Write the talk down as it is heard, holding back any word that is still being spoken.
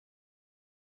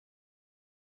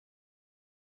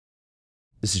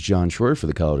This is John Schroyer for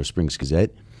the Colorado Springs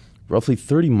Gazette. Roughly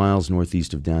 30 miles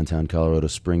northeast of downtown Colorado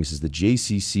Springs is the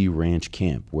JCC Ranch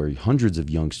Camp, where hundreds of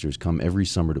youngsters come every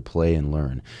summer to play and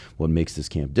learn. What makes this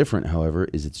camp different, however,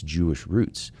 is its Jewish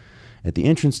roots. At the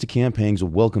entrance to camp hangs a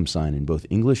welcome sign in both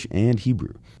English and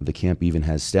Hebrew. The camp even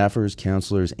has staffers,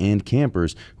 counselors, and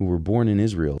campers who were born in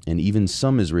Israel, and even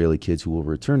some Israeli kids who will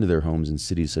return to their homes in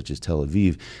cities such as Tel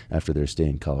Aviv after their stay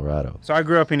in Colorado. So I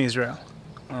grew up in Israel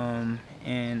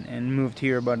and moved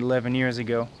here about 11 years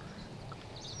ago.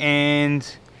 And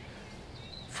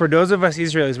for those of us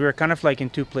Israelis, we were kind of like in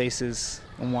two places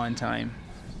at one time.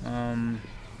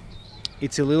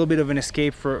 It's a little bit of an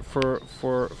escape for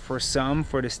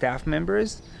the staff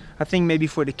members. I think maybe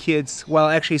for the kids, well,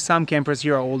 actually some campers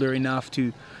here are older enough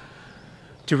to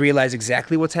realize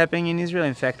exactly what's happening in Israel.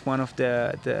 In fact, one of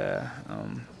the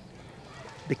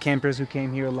campers who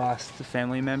came here lost a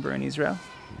family member in Israel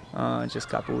just a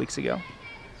couple of weeks ago.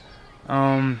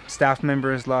 Staff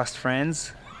members lost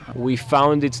friends. We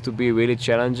found it to be really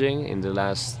challenging in the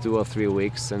last 2 or 3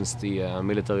 weeks since the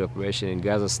military operation in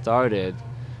Gaza started.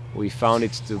 We found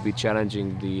it to be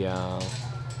challenging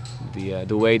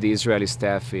the way the Israeli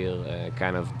staff here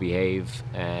kind of behave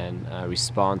and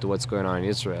respond to what's going on in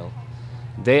Israel.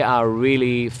 They are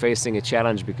really facing a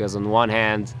challenge because on one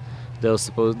hand, they're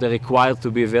required to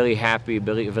be very happy,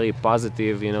 very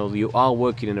positive. You know, you are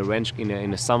working in a ranch, in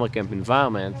a summer camp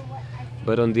environment,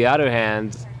 but on the other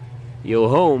hand, your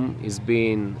home is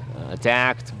being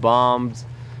attacked, bombed.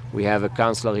 We have a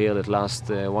counselor here that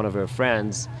lost one of her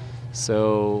friends.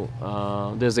 So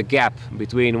there's a gap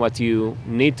between what you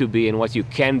need to be and what you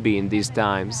can be in these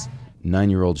times.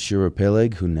 9-year-old Shira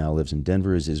Peleg, who now lives in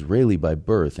Denver, is Israeli by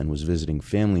birth and was visiting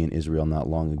family in Israel not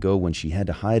long ago when she had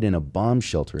to hide in a bomb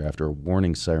shelter after a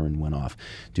warning siren went off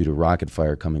due to rocket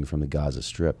fire coming from the Gaza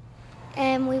Strip.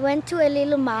 We went to a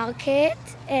little market,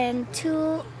 and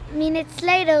 2 minutes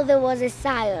later there was a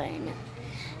siren.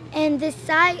 And we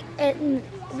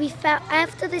found,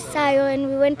 after the siren,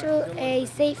 we went to a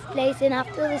safe place, and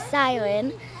after the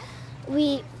siren,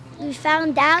 we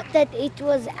found out that it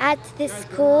was at the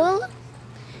school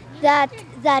that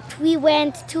we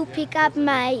went to pick up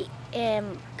my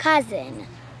cousin.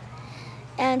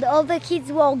 And all the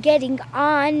kids were getting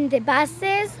on the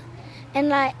buses,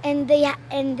 and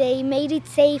they made it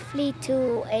safely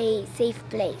to a safe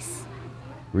place.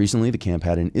 Recently, the camp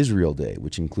had an Israel Day,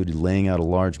 which included laying out a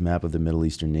large map of the Middle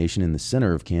Eastern nation in the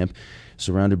center of camp,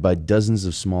 surrounded by dozens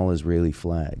of small Israeli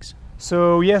flags.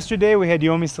 So yesterday we had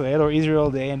Yom Israel, or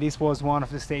Israel Day, and this was one of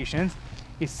the stations.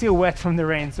 It's still wet from the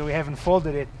rain, so we haven't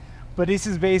folded it. But this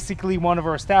is basically one of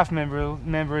our staff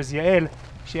members, Yael.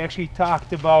 She actually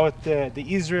talked about the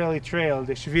Israeli trail,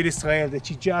 the Shvil Israel, that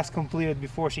she just completed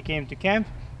before she came to camp.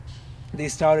 They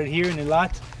started here in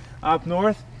Eilat, up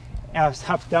north,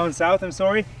 up down south,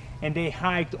 and they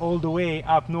hiked all the way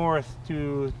up north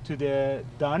to the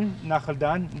Dan, Nachal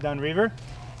Dan River,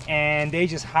 and they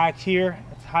just hiked it.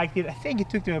 I think it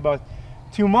took them about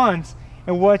 2 months.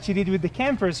 And what she did with the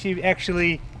campers, she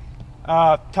actually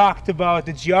talked about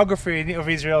the geography of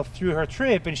Israel through her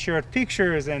trip and shared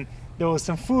pictures, and there was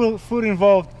some food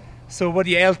involved. So what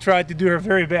Yael tried to do her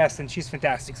very best, and she's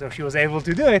fantastic, so she was able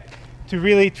to do it, to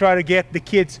really try to get the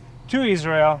kids to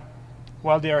Israel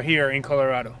while they are here in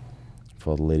Colorado.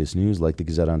 For all the latest news, like the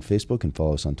Gazette on Facebook and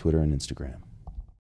follow us on Twitter and Instagram.